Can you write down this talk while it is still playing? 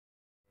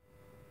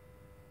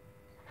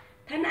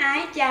Thân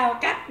ái chào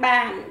các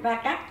bạn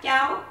và các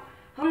cháu.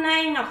 Hôm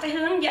nay Ngọc sẽ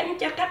hướng dẫn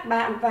cho các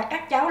bạn và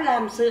các cháu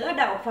làm sữa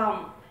đậu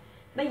phộng.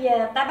 Bây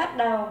giờ ta bắt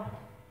đầu.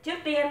 Trước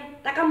tiên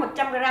ta có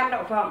 100g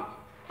đậu phộng.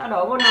 Ta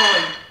đổ vô nồi.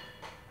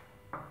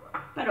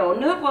 Ta đổ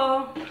nước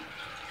vô.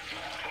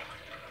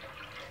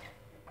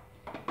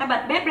 Ta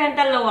bật bếp lên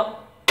ta luộc.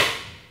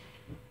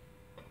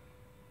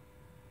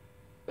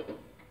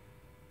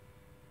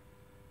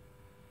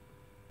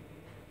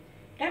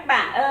 Các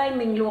bạn ơi,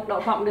 mình luộc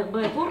đậu phộng được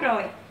 10 phút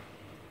rồi.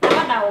 Ta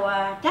bắt đầu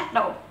chắc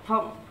đậu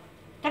phộng,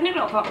 chắc nước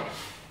đậu phộng.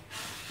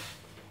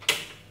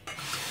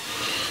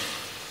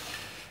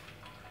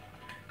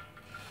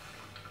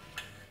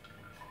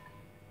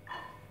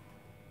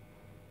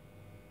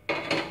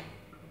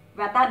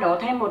 Và ta đổ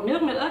thêm một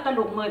nước nữa, ta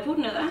luộc 10 phút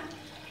nữa.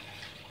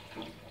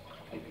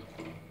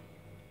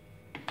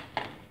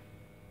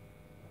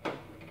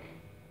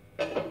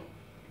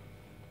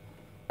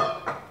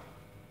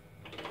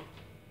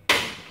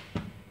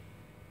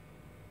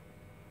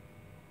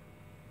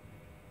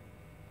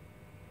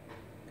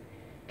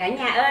 Cả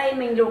nhà ơi,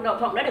 mình luộc đậu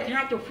phộng đã được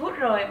 20 phút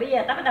rồi. Bây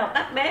giờ ta bắt đầu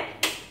tắt bếp.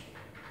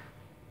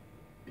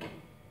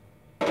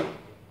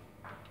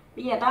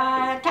 Bây giờ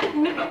ta chắc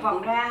nước đậu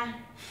phộng ra.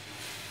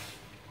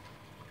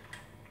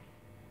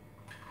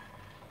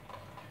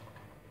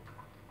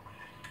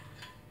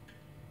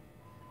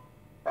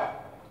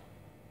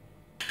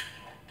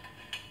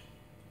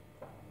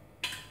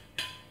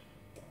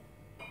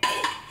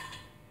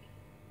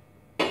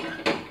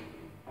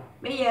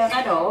 Bây giờ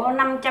ta đổ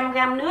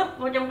 500g nước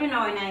vô trong cái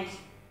nồi này.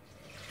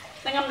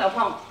 Ta ngâm đậu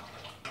phộng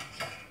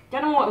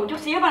cho nó nguội một chút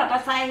xíu và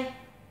ta xay.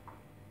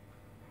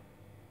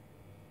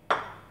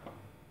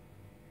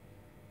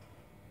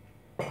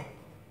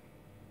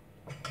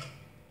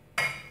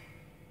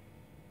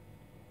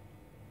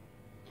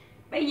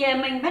 Bây giờ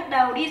mình bắt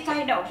đầu đi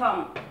xay đậu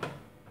phộng.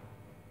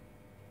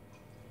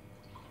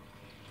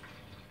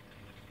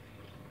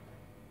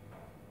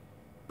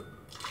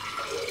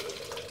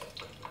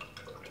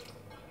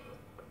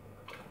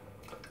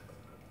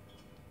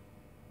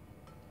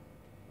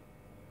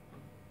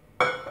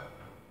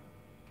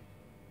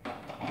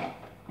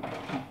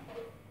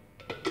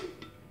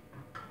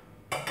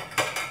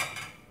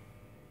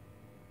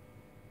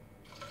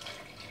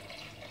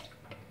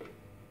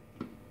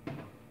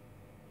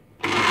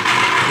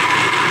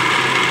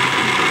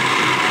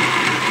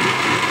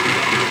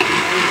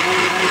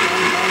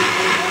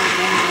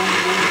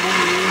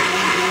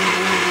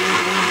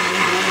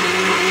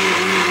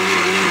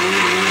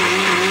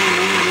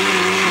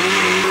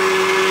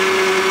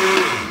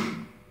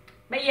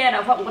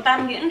 Đậu phộng của ta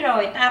nhuyễn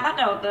rồi, ta bắt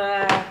đầu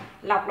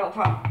lọc đậu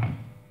phộng.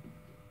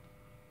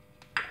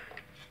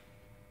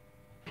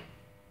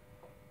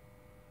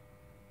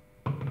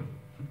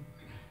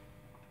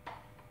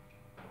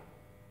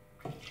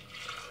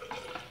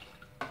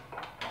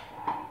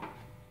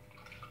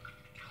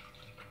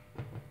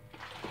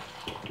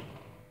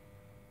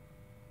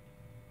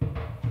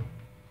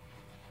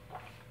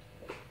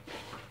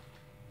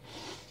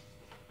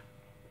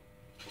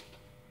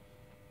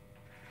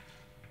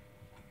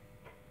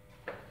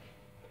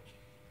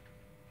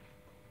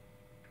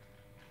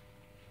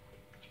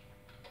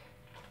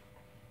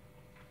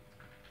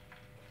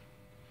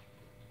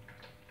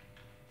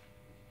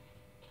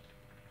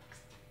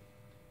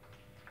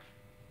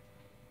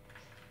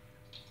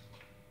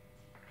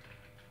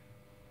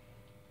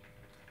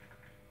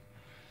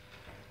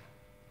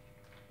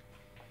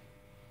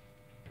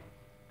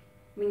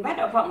 Mình bắt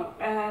đậu phộng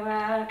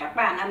các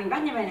bạn mình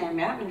bắt như vậy này,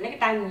 mình lấy cái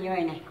tay mình như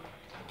vậy này.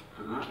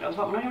 Đó, đậu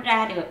phộng nó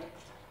ra được.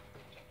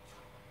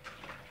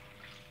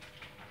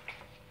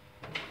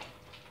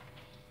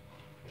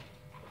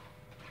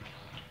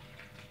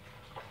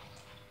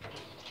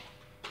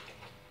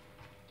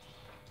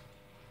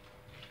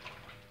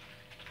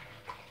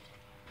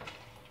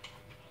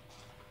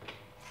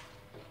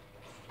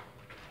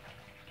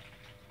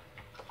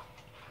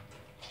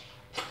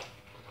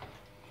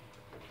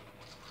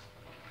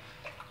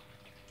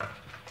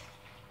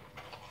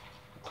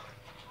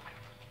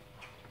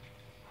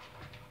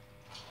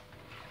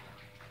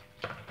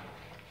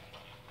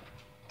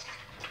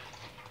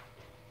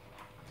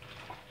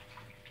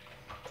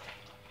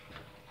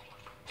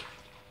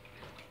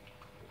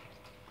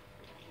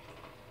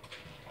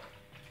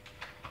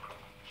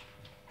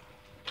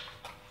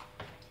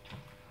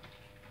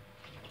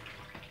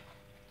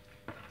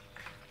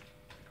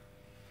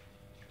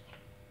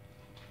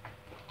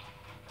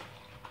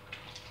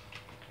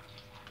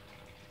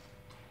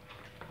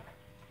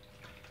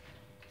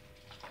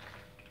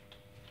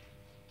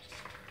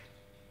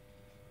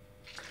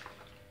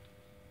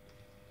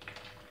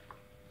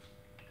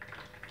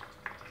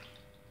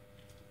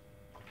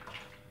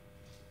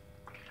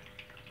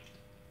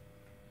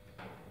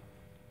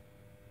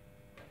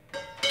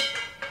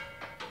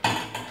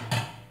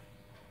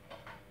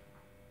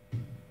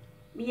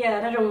 Bây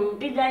giờ ta dùng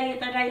cái dây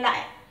ta ray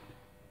lại.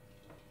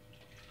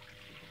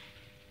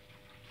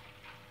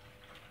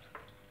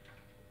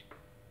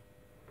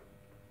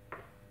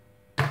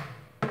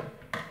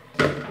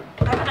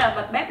 Ta bắt đầu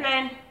bật bếp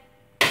lên.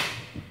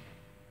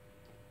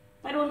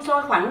 Ta đun đun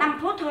sôi khoảng 5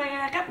 phút thôi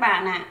các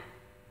bạn ạ.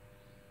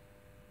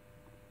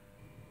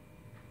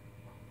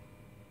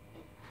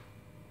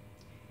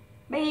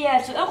 Bây giờ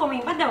sữa của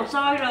mình bắt đầu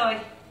sôi rồi.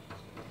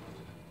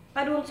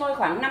 Ta đun sôi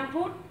khoảng 5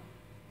 phút.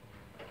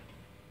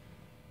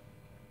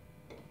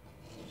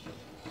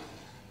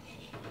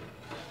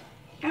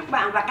 Các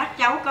bạn và các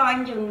cháu coi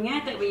anh dừng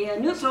nhé, tại vì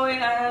nước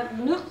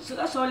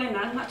sữa sôi lên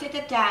nó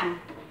sẽ tràn.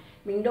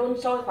 Mình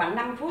đun sôi khoảng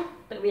 5 phút,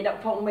 tại vì đậu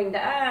phộng mình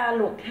đã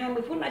luộc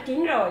 20 phút đã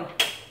chín rồi.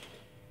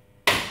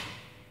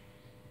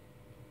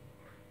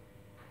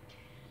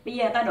 Bây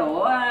giờ ta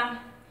đổ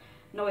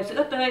nồi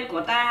sữa tươi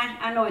của ta,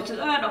 nồi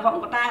sữa đậu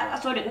phộng của ta đã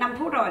sôi được 5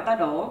 phút rồi, ta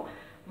đổ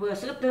vừa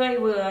sữa tươi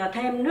vừa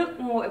thêm nước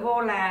nguội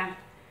vô là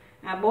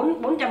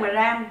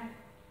 400g.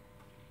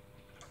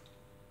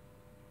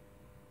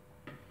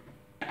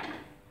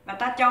 Và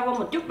ta cho vô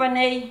một chút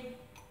vani.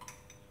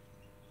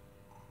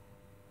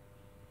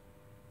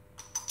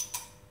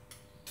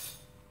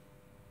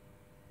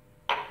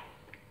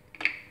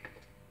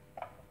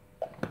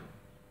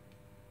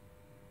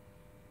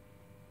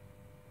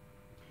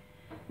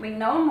 Mình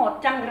nấu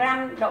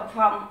 100g đậu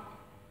phộng.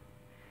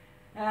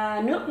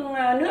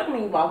 Nước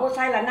mình bỏ vô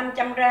xay là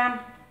 500g.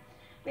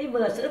 Với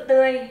vừa sữa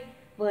tươi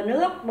vừa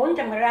nước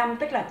 400g,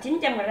 tức là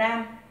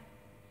 900g.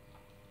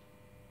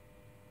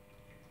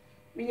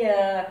 Bây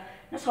giờ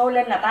nó sôi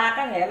lên là ta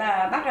có thể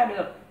là bắt ra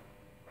được.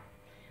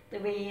 Tại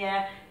vì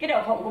cái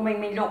đậu phộng của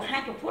mình luộc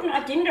 20 phút nó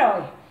đã chín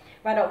rồi.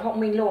 Và đậu phộng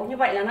mình luộc như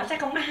vậy là nó sẽ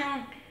không có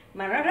hăng,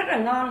 mà nó rất là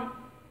ngon.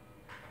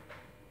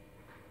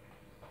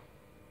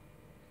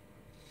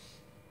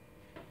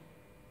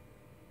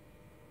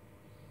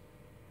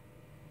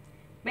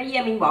 Bây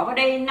giờ mình bỏ vào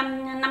đây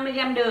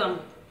 50g đường.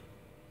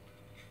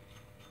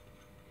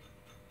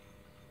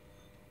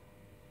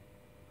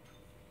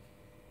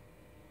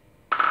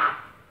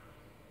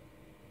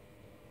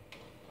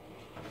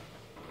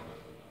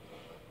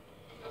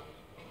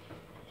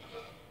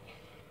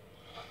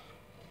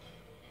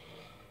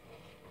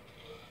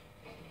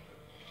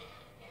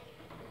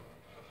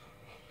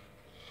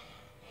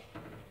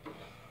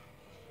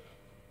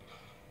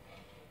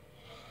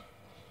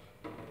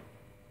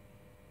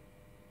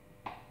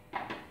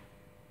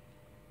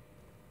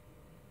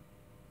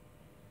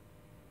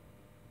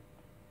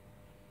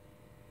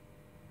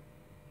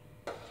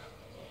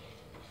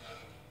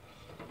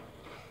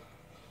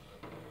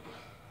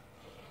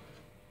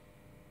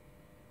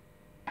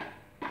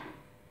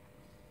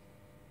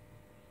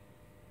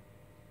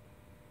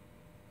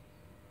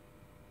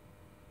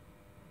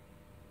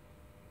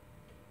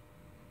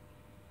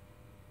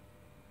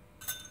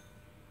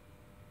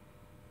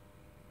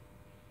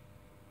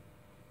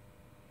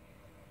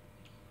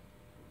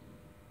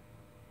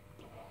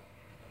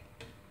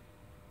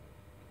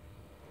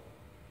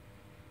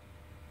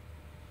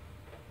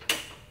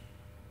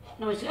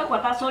 Nồi sữa của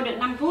ta sôi được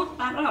 5 phút,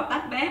 ta bắt đầu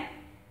tắt bếp.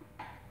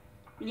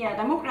 Bây giờ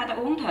ta múc ra ta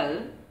uống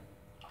thử.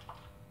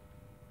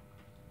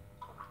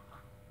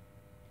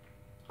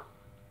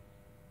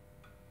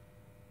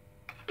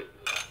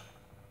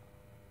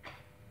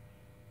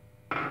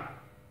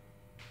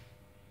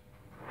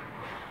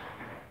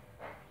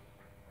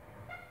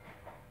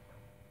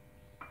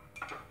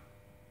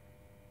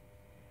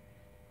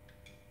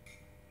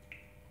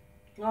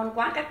 Ngon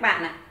quá các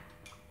bạn ạ.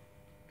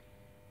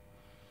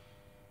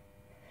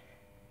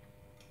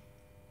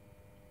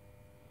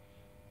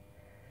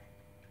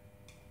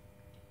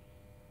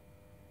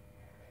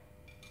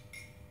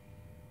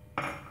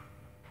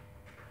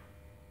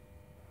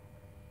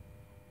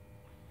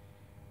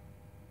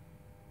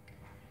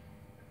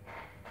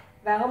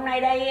 Và hôm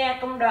nay đây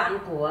công đoạn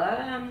của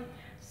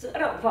sữa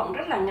đậu phộng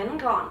rất là ngắn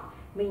gọn.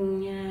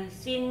 Mình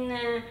xin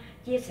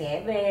chia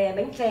sẻ về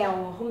bánh xèo.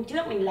 Hôm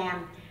trước mình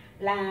làm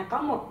là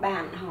có một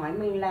bạn hỏi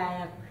mình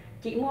là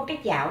chị mua cái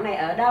chảo này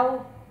ở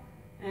đâu?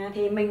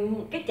 Thì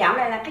cái chảo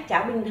này là cái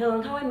chảo bình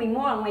thường thôi, mình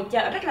mua ở ngoài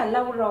chợ rất là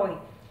lâu rồi.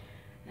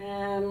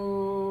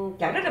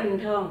 Chảo rất là bình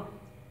thường,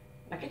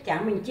 là cái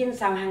chảo mình chiên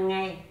xào hàng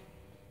ngày.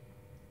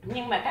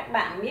 Nhưng mà các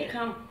bạn biết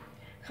không,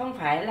 không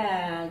phải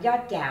là do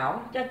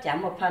chảo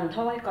một phần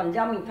thôi, còn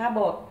do mình pha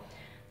bột.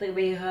 Từ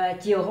vì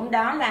chiều hôm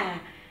đó là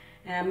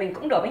mình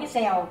cũng đổ bánh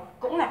xèo,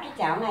 cũng là cái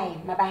chảo này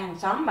mà bà hàng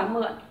xóm bà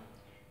mượn,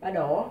 bà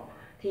đổ.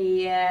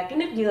 Thì cái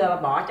nước dừa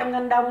bà bỏ trong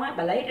ngăn đông á,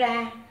 bà lấy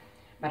ra,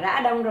 bà rã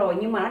đông rồi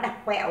nhưng mà nó đặc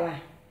quẹo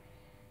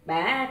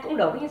bà cũng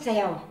đổ bánh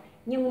xèo,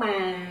 nhưng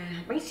mà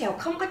bánh xèo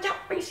không có chóc,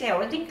 bánh xèo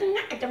nó dính cứ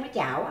ngắt ở trong cái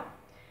chảo á.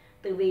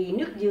 Từ vì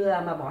nước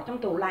dừa mà bỏ trong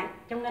tủ lạnh,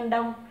 trong ngăn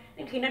đông,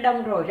 đến khi nó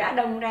đông rồi rã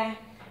đông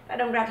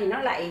ra thì nó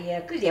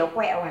lại cứ dẻo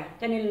quẹo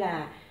cho nên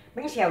là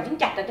bánh xèo dính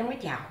chặt ở trong cái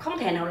chảo, không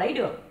thể nào lấy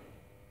được.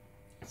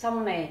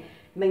 Xong này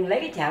mình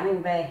lấy cái chảo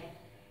mình về,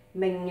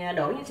 mình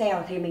đổ bánh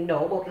xèo thì mình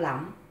đổ bột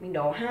lỏng, mình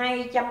đổ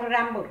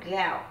 200g bột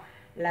gạo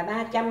là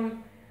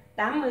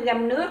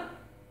 380g nước,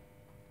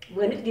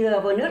 vừa nước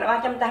dừa vừa nước là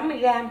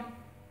 380g.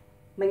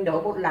 Mình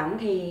đổ bột lỏng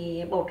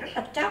thì bột rất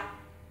là chóc.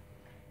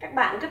 Các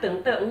bạn cứ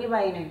tưởng tượng như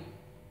vậy này,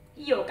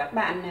 ví dụ các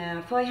bạn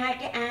phơi hai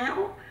cái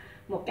áo,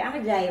 một cái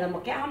áo dày và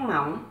một cái áo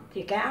mỏng,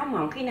 thì cái áo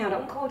mỏng khi nào nó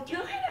cũng khô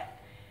trước hết,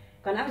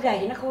 còn áo dày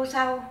thì nó khô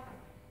sau.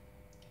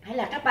 Hay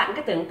là các bạn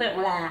cứ tưởng tượng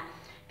là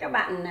các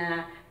bạn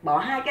bỏ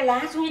 2 cái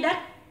lá xuống dưới đất,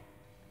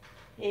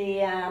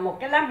 thì một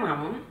cái lá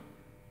mỏng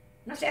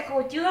nó sẽ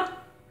khô trước,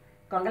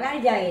 còn cái lá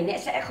dày nó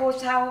sẽ khô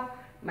sau.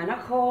 Mà nó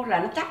khô là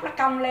nó chóc, nó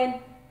cong lên.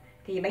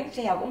 Thì bánh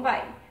xèo cũng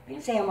vậy,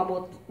 bánh xèo mà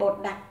bột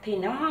đặc thì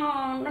nó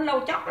lâu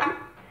chóc lắm,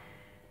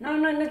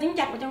 nó dính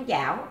chặt vào trong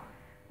chảo,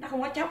 nó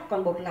không có chóc.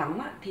 Còn bột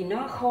lỏng thì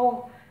nó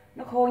khô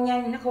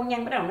nhanh,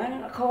 bắt đầu nó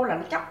khô là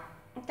nó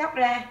chóc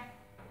ra.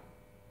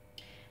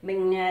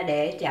 Mình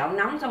để chảo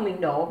nóng xong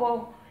mình đổ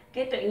vô,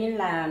 cái tự nhiên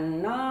là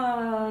nó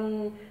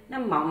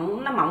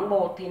mỏng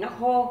bột thì nó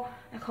khô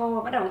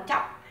bắt đầu nó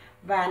chóc,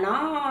 và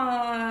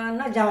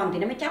nó giòn thì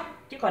nó mới chóc,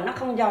 chứ còn nó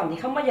không giòn thì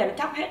không bao giờ nó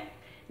chóc hết.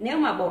 Nếu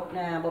mà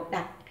bột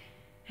đặc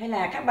hay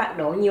là các bạn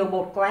đổ nhiều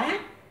bột quá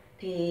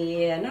thì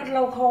nó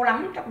lâu khô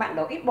lắm. Các bạn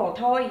đổ ít bột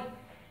thôi,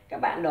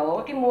 các bạn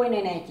đổ cái muôi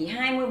này chỉ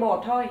 2 muôi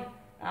bột thôi,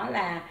 đó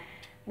là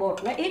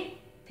bột nó ít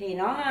thì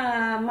nó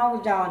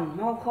mau giòn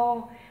mau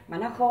khô, mà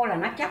nó khô là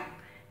nó chóc.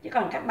 Chứ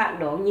còn các bạn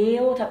đổ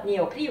nhiều, thật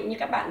nhiều, ví dụ như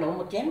các bạn đổ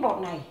một chén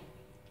bột này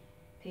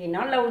thì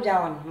nó lâu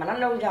giòn, mà nó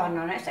lâu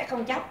giòn nó sẽ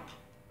không chóc.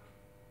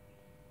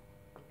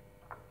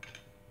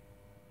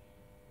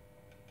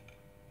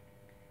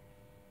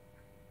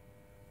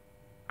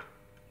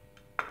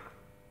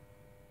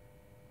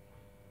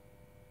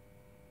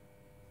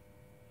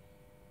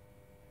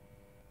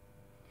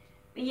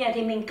 Bây giờ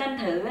thì mình cân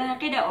thử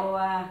cái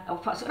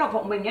sữa đậu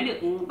phộng mình nó được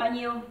bao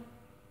nhiêu.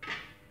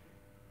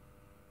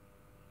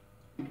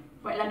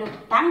 Vậy là được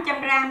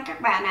 800g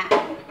các bạn ạ.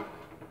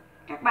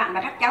 Các bạn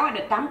và các cháu là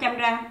được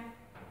 800g.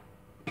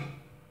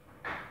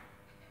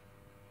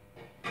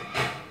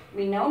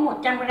 Mình nấu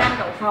 100g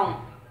đậu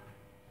phộng.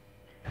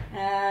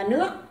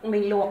 Nước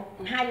mình luộc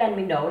 2 lần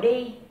mình đổ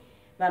đi,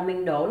 và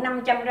mình đổ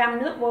 500g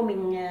nước vô,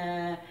 mình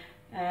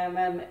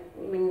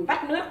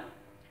vắt nước,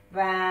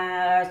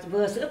 và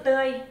vừa sữa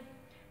tươi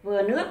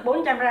vừa nước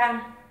 400g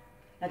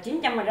là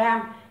 900g.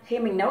 Khi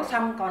mình nấu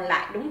xong còn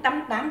lại đúng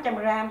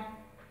 800g.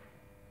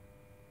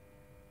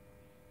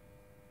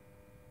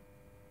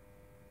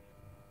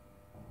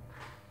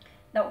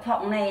 Đậu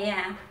phộng này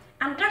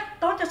ăn rất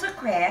tốt cho sức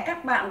khỏe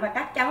các bạn và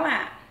các cháu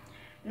ạ.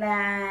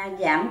 Là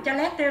giảm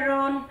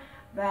cholesterol,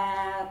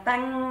 và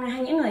tăng,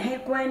 hay những người hay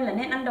quên là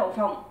nên ăn đậu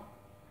phộng.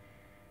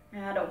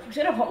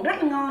 Sữa đậu phộng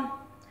rất ngon.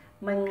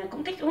 Mình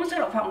cũng thích uống sữa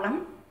đậu phộng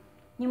lắm.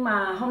 Nhưng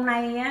mà hôm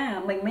nay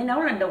mình mới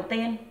nấu lần đầu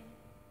tiên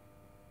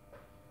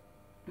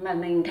mà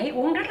mình thấy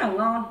uống rất là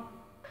ngon.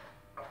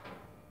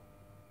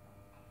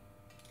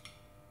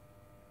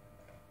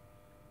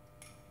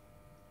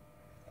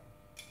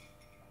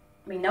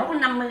 Mình nấu có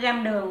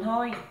 50g đường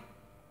thôi.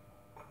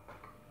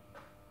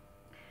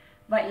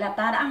 Vậy là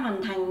ta đã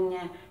hoàn thành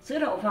sữa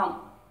đậu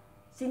phộng.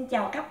 Xin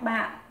chào các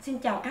bạn, xin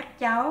chào các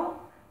cháu.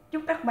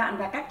 Chúc các bạn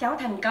và các cháu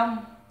thành công.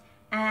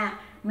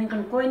 Mình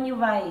còn quên như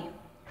vậy.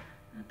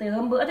 Từ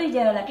hôm bữa tới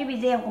giờ là cái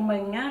video của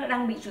mình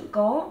đang bị sự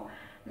cố.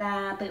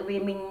 Là tự vì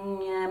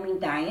mình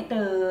tải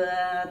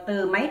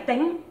từ máy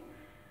tính.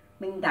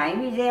 Mình tải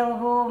video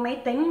vô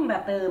máy tính,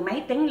 và từ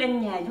máy tính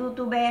lên nhà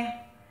YouTube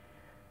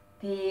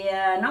thì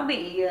nó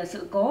bị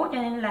sự cố,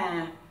 cho nên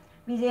là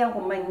video của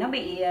mình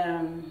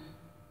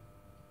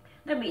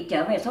nó bị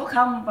trở về số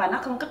 0 và nó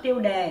không có tiêu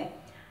đề.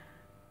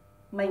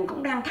 Mình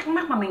cũng đang thắc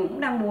mắc, mà mình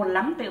cũng đang buồn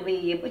lắm. Tại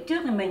vì bữa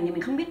trước thì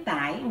mình không biết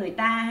tải. Người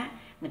ta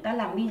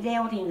làm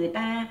video thì người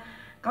ta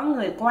có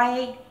người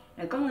quay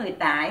rồi có người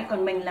tải,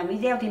 còn mình làm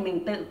video thì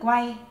mình tự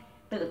quay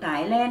tự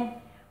tải lên.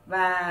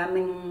 Và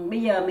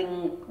bây giờ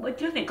bữa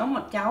trước thì có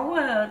một cháu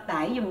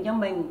tải dùm cho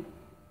mình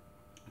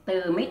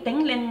từ máy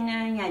tính lên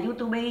nhà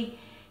YouTube.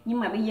 Nhưng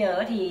mà bây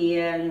giờ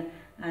thì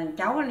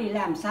cháu đi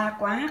làm xa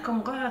quá,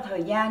 không có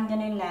thời gian, cho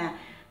nên là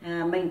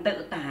mình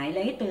tự tải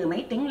lấy từ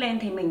máy tính lên,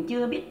 thì mình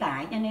chưa biết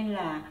tải, cho nên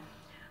là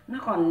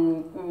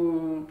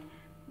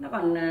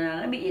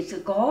nó bị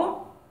sự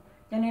cố.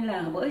 Cho nên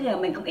là bữa giờ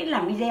mình cũng ít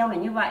làm video là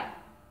như vậy.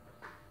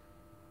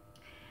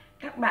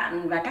 Các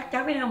bạn và các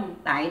cháu biết không,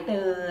 tải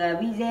từ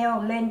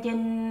video lên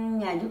trên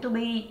nhà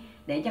YouTube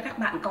để cho các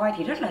bạn coi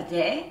thì rất là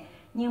dễ.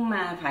 Nhưng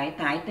mà phải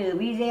tải từ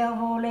video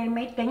vô lên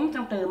máy tính,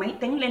 xong từ máy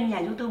tính lên nhà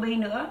YouTube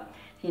nữa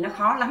thì nó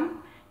khó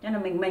lắm. Cho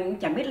nên mình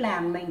chẳng biết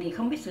làm, mình thì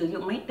không biết sử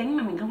dụng máy tính,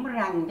 mà mình không có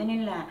rành, cho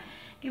nên là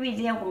cái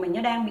video của mình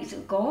nó đang bị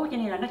sự cố, cho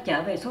nên là nó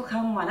trở về số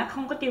 0 mà nó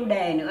không có tiêu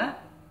đề nữa.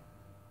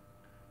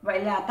 Vậy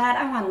là ta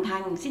đã hoàn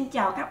thành. Xin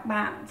chào các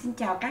bạn, xin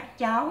chào các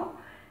cháu.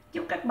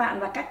 Chúc các bạn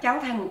và các cháu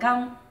thành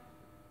công.